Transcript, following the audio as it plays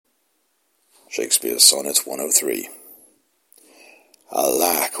Shakespeare's Sonnet 103.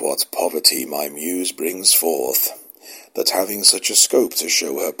 Alack, what poverty my muse brings forth, that having such a scope to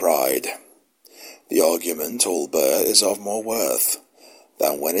show her pride, the argument all bare is of more worth,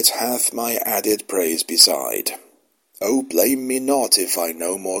 than when it hath my added praise beside. O blame me not if I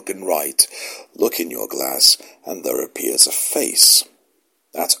no more can write. Look in your glass, and there appears a face,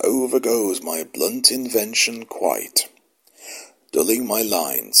 that overgoes my blunt invention quite, dulling my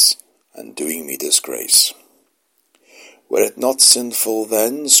lines, and doing me disgrace. Were it not sinful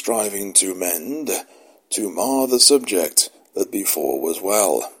then, striving to mend, to mar the subject that before was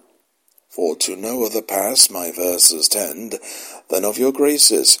well? For to no other pass my verses tend, than of your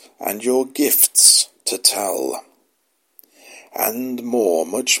graces and your gifts to tell. And more,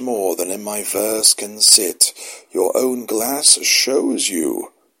 much more than in my verse can sit, your own glass shows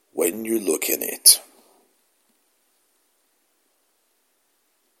you when you look in it.